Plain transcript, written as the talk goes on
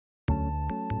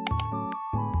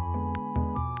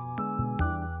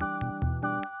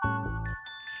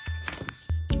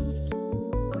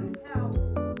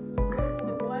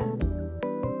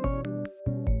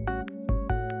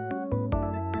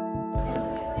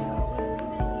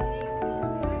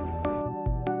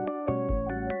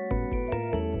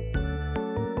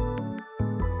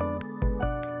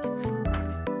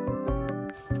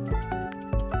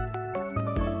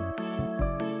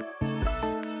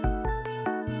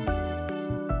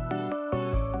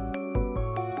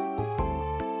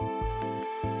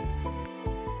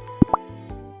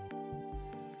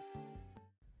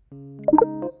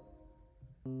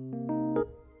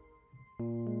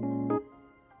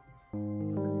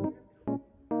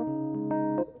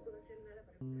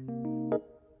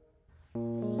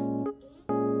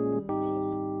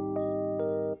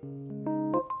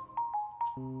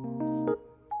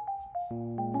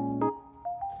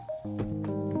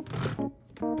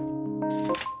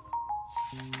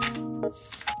Hi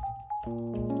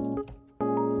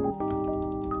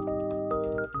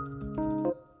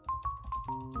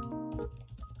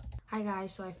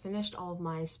guys, so I finished all of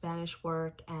my Spanish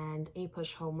work and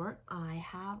A-push homework. I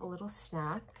have a little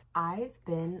snack. I've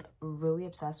been really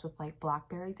obsessed with like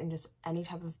blackberries and just any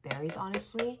type of berries,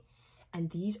 honestly. And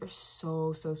these are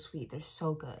so sweet. They're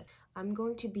so good. I'm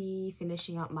going to be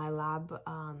finishing up my lab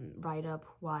write-up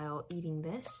while eating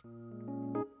this.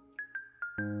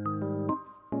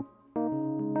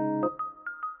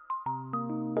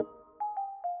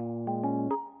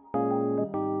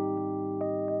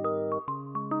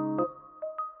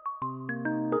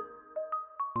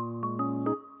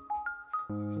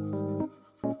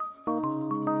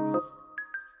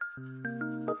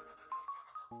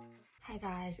 Hi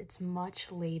guys, it's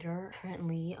much later,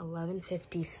 currently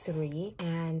 11:53,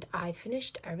 and I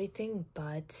finished everything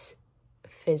but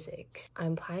physics.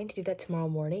 I'm planning to do that tomorrow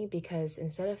morning because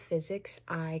instead of physics,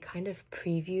 I kind of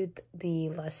previewed the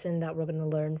lesson that we're going to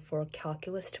learn for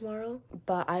calculus tomorrow,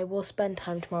 but I will spend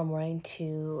time tomorrow morning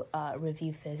to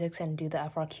review physics and do the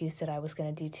FRQs that I was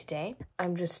going to do today.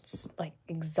 I'm just like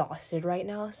exhausted right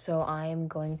now, so I am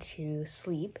going to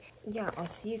sleep. Yeah, I'll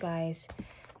see you guys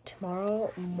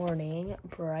tomorrow morning,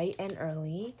 bright and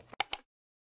early.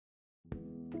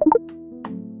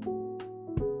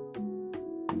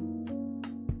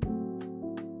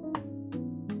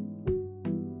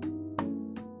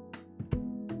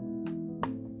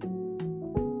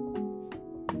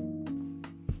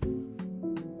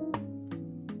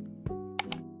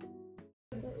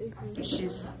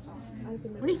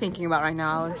 What are you thinking about right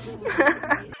now, Alice?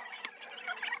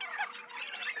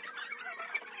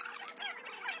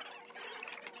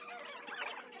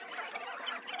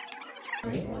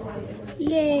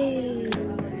 Yay!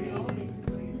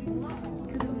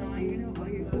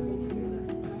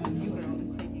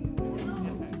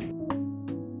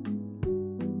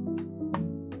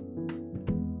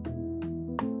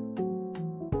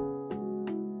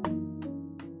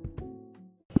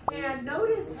 And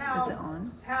notice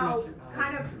how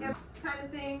kind of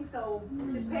thing. So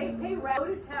to pay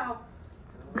notice how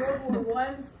World War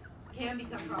I can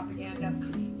become propaganda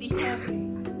because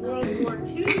World War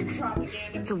II's propaganda.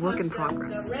 It's a work in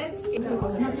progress. The Redskins,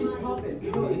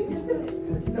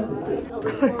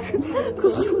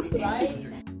 right?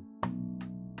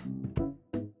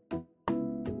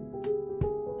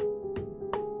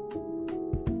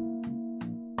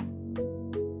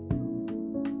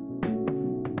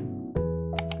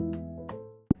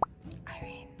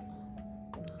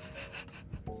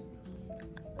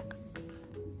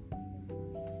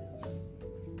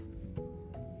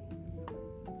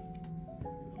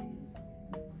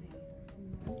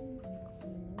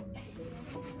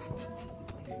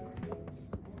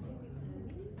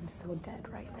 I'm so dead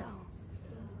right now.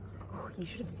 You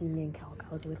should have seen me in calc.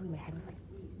 I was literally, my head was like,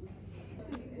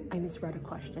 I misread a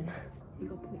question. You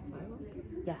got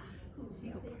 0.5? Yeah.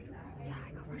 Yeah,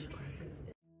 I got partial credit.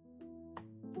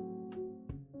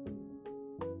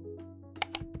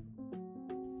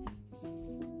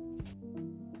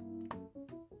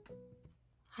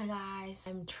 Hi guys,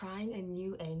 I'm trying a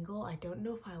new angle. I don't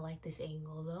know if I like this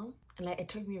angle though. And it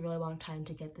took me a really long time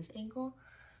to get this angle,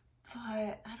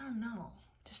 but I don't know.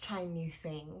 Just trying new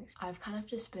things. I've kind of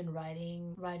just been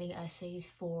writing essays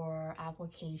for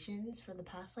applications for the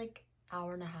past like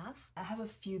hour and a half. I have a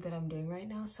few that I'm doing right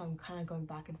now, so I'm kind of going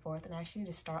back and forth, and I actually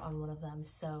need to start on one of them,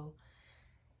 so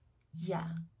yeah.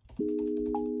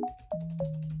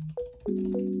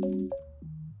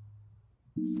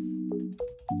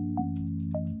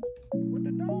 What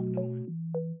the dog doing?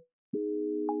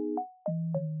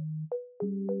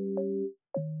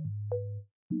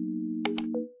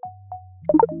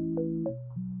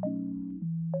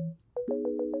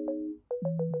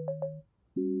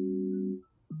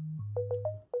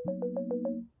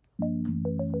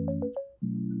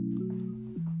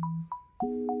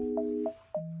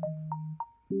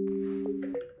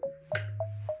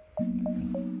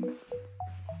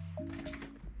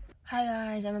 Hi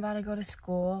guys, I'm about to go to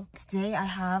school. Today I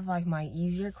have like my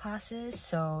easier classes,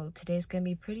 so today's gonna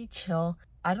be pretty chill.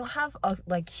 I don't have a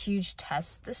like huge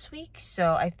test this week,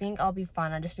 so I think I'll be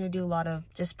fine. I just need to do a lot of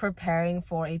just preparing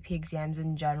for AP exams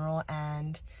in general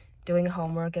and doing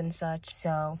homework and such,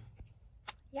 so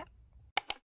yeah.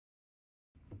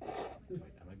 Am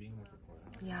I being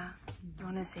recorded? Yeah.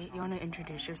 You wanna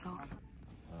introduce yourself?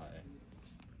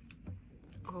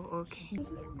 Oh, okay.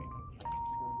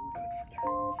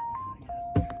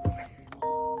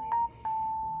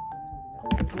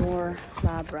 More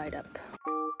lab write-up.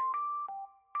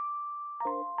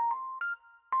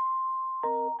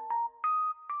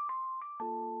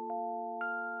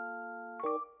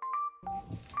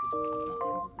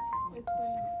 Hi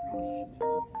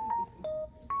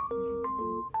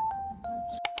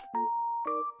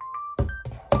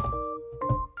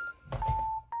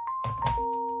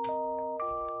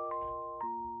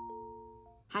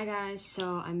guys,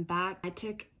 so I'm back. I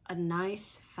took a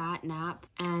nice fat nap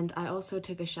and I also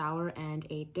took a shower and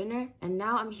ate dinner, and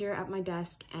now I'm here at my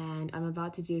desk and I'm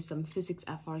about to do some physics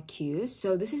FRQs.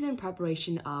 So this is in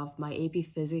preparation of my AP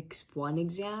Physics 1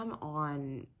 exam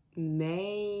on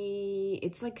May,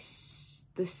 it's like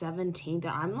the 17th.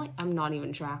 I'm not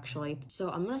even sure actually. So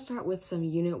I'm gonna start with some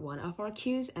unit 1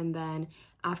 FRQs, and then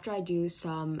after I do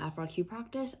some FRQ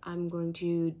practice, I'm going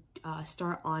to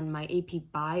start on my AP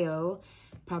Bio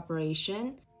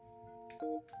preparation.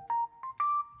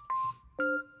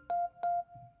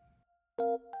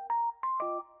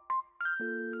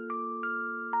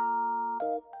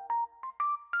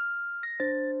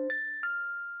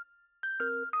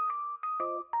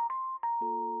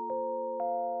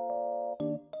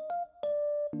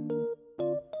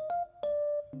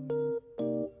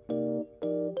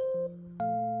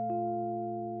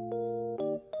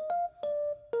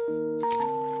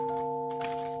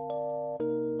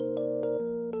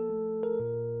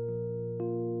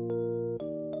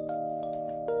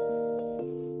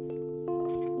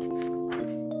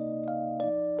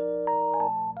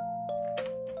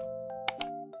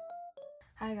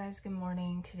 Hi guys, good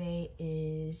morning. Today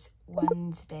is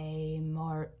Wednesday,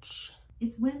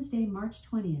 It's Wednesday, March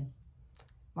 20th.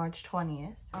 March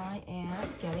 20th. I am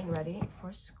getting ready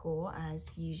for school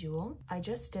as usual. I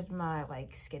just did my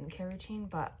skincare routine,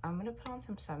 but I'm gonna put on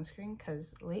some sunscreen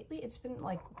because lately it's been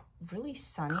really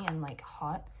sunny and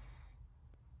hot.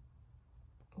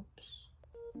 Oops.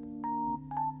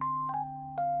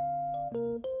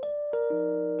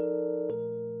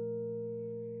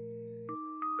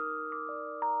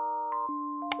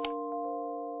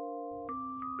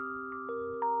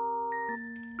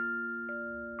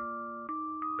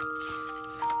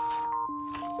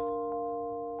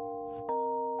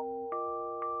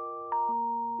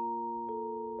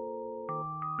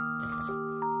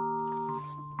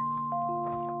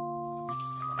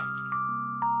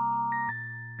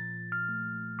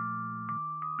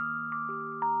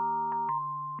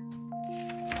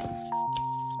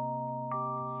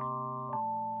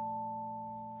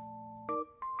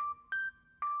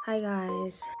 Hi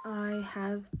guys, I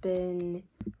have been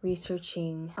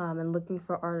researching and looking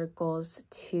for articles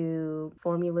to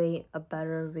formulate a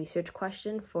better research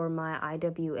question for my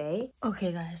IWA.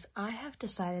 Okay guys, I have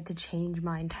decided to change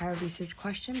my entire research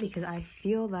question because I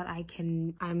feel that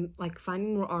I'm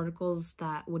finding more articles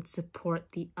that would support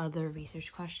the other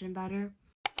research question better.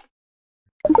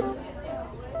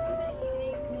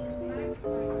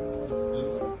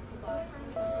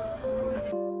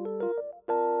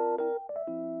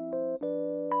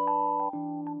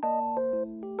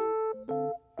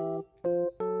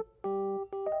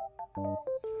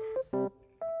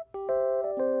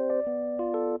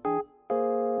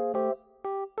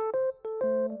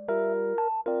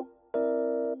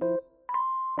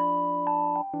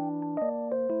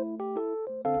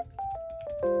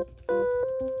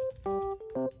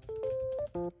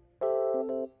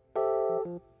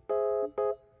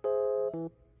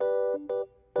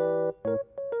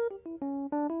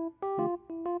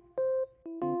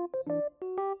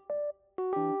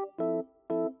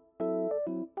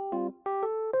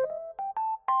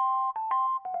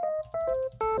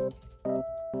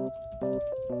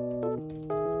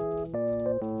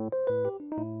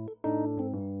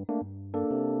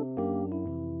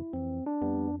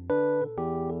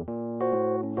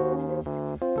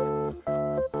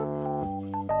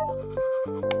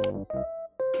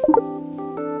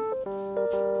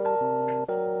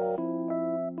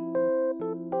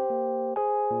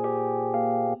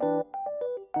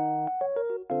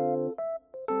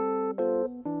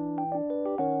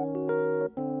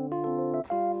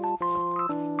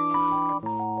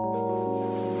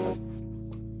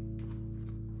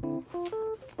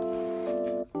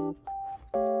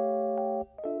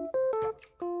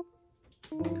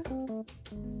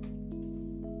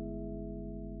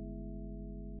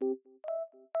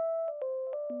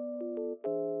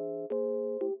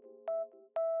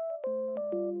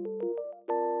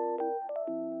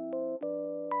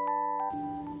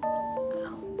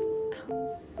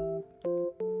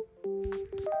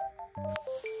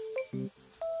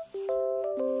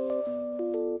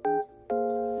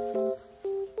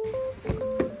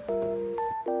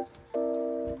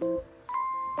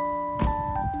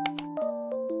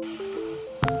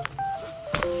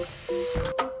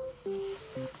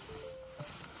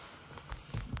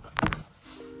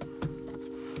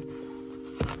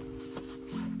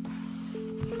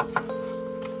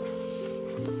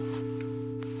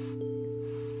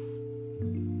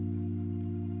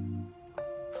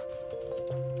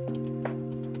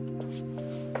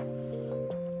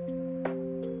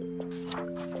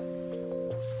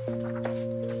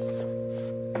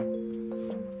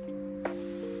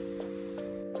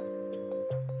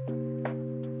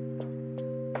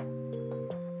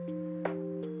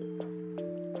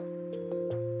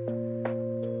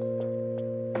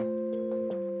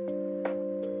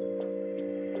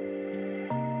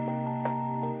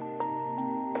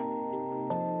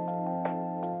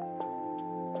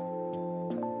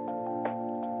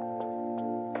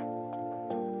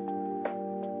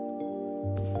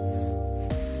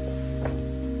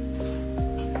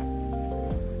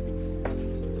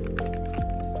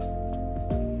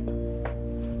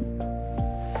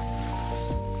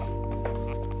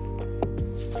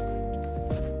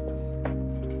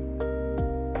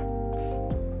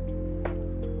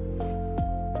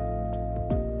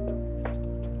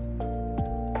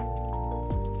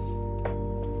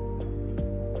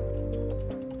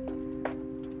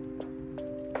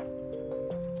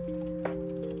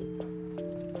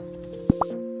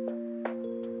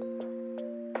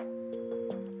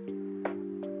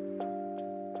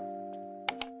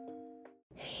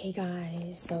 Hey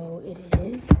guys, so it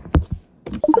is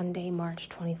Sunday, March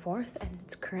 24th, and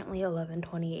it's currently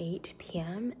 11:28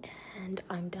 p.m. and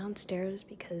I'm downstairs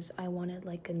because I wanted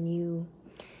like a new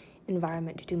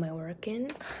environment to do my work in.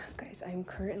 Guys, I'm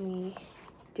currently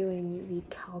doing the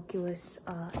calculus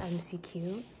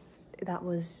MCQ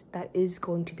that is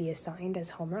going to be assigned as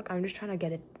homework. I'm just trying to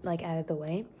get it like out of the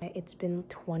way. It's been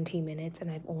 20 minutes and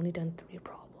I've only done 3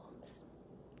 problems.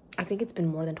 I think it's been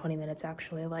more than 20 minutes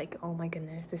actually. Like, oh my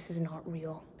goodness, this is not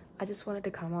real. I just wanted to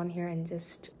come on here and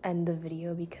just end the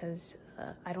video because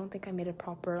I don't think I made a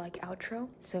proper like outro.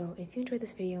 So if you enjoyed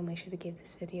this video, make sure to give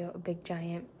this video a big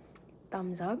giant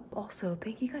thumbs up. Also,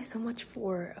 thank you guys so much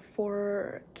for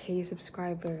 4K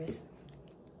subscribers.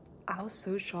 I was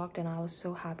so shocked and I was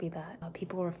so happy that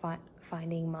people were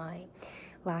finding my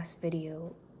last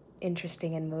video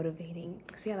interesting and motivating.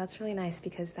 So yeah, that's really nice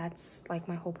because that's like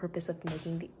my whole purpose of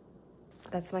making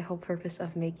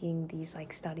these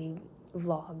like study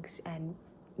vlogs and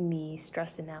me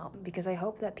stressing out, because I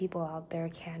hope that people out there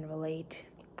can relate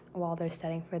while they're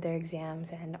studying for their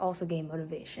exams and also gain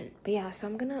motivation. But yeah,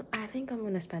 so I think I'm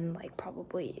gonna spend like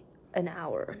probably an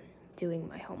hour doing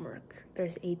my homework.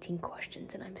 There's 18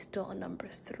 questions and I'm still on number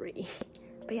 3.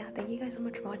 But yeah, thank you guys so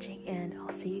much for watching and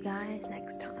I'll see you guys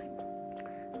next time.